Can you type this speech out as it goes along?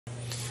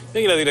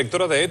Y la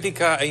directora de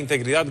Ética e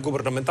Integridad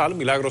Gubernamental,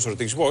 Milagros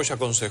Ortiz Bosch,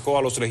 aconsejó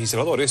a los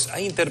legisladores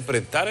a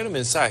interpretar el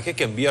mensaje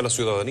que envía la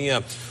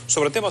ciudadanía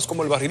sobre temas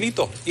como el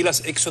barrilito y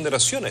las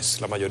exoneraciones.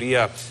 La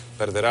mayoría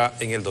perderá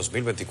en el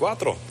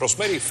 2024.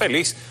 Rosemary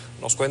Félix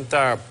nos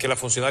cuenta que la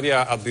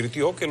funcionaria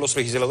advirtió que los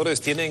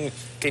legisladores tienen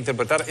que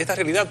interpretar esta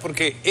realidad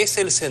porque es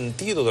el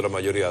sentido de la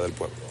mayoría del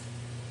pueblo.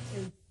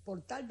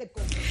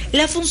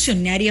 La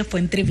funcionaria fue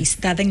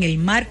entrevistada en el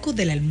marco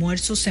del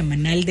almuerzo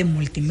semanal de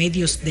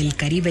multimedios del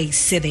Caribe y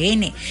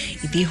CDN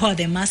y dijo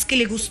además que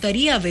le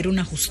gustaría ver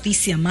una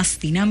justicia más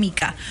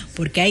dinámica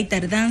porque hay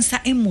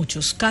tardanza en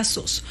muchos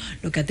casos,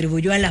 lo que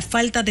atribuyó a la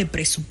falta de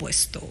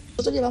presupuesto.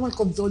 Nosotros llevamos el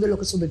control de lo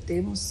que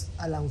sometemos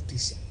a la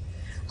justicia.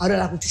 Ahora,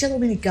 la justicia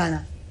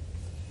dominicana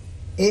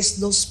es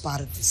dos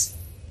partes,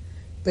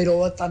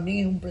 pero también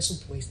es un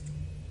presupuesto.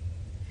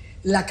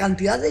 La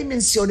cantidad de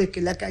dimensiones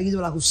que le ha caído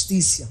a la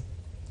justicia,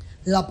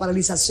 la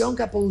paralización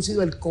que ha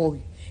producido el COVID,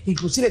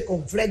 inclusive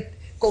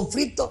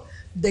conflicto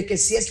de que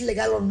si es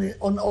legal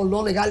o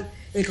no legal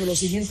el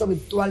conocimiento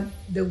virtual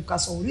de un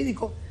caso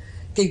jurídico,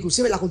 que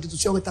inclusive la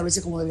Constitución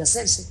establece cómo debe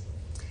hacerse.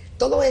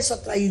 Todo eso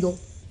ha traído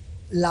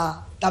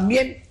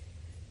también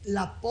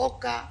la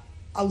poca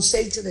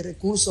ausencia de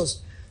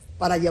recursos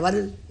para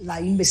llevar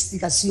la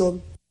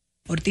investigación.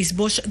 Ortiz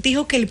Bosch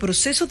dijo que el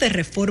proceso de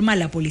reforma a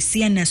la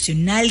Policía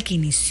Nacional que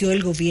inició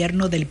el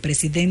gobierno del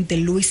presidente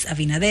Luis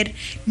Abinader,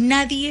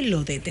 nadie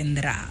lo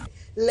detendrá.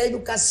 La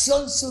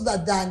educación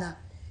ciudadana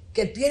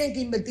que tienen que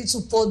invertir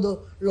sus fondos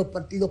los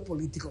partidos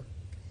políticos.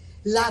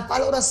 La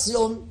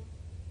valoración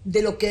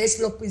de lo que es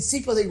los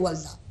principios de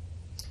igualdad.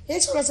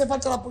 Eso le hace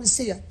falta a la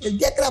policía. El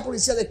día que la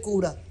policía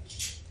descubra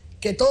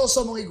que todos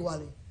somos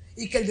iguales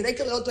y que el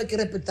derecho del otro hay que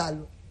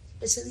respetarlo,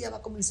 ese día va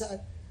a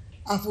comenzar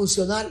a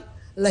funcionar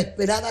la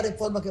esperada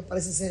reforma que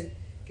parece ser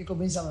que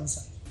comienza a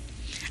avanzar.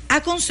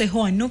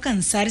 Aconsejó a no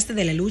cansarse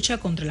de la lucha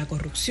contra la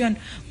corrupción,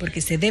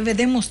 porque se debe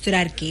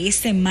demostrar que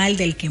ese mal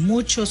del que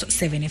muchos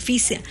se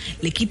benefician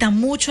le quita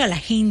mucho a la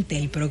gente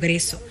el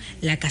progreso,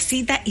 la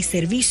casita y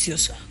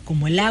servicios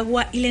como el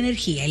agua y la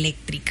energía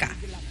eléctrica.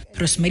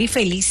 Rosemary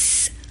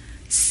Félix,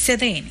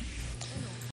 CDN.